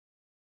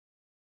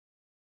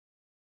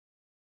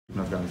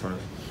I've gotten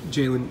first.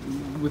 Jalen,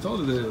 with all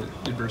of the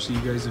adversity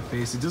you guys have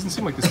faced, it doesn't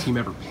seem like this team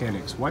ever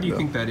panics. Why do you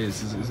think that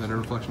is? Is that a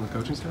reflection of the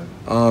coaching staff?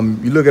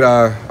 You look at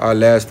our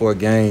last 4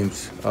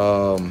 games.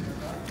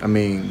 I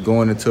mean,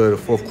 going into the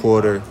fourth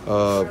quarter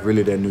of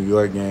really that New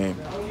York game,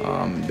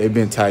 they've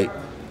been tight,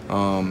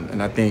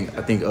 and I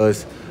think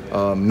us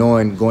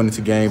knowing going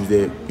into games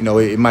that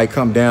it might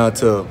come down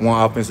to one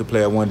offensive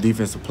play or one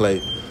defensive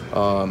play.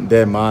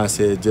 That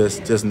mindset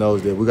just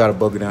knows that we got to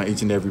buckle down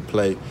each and every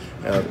play.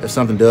 If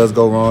something does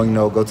go wrong,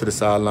 go to the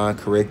sideline,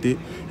 correct it,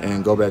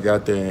 and go back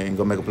out there and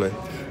go make a play.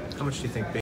 How much do you think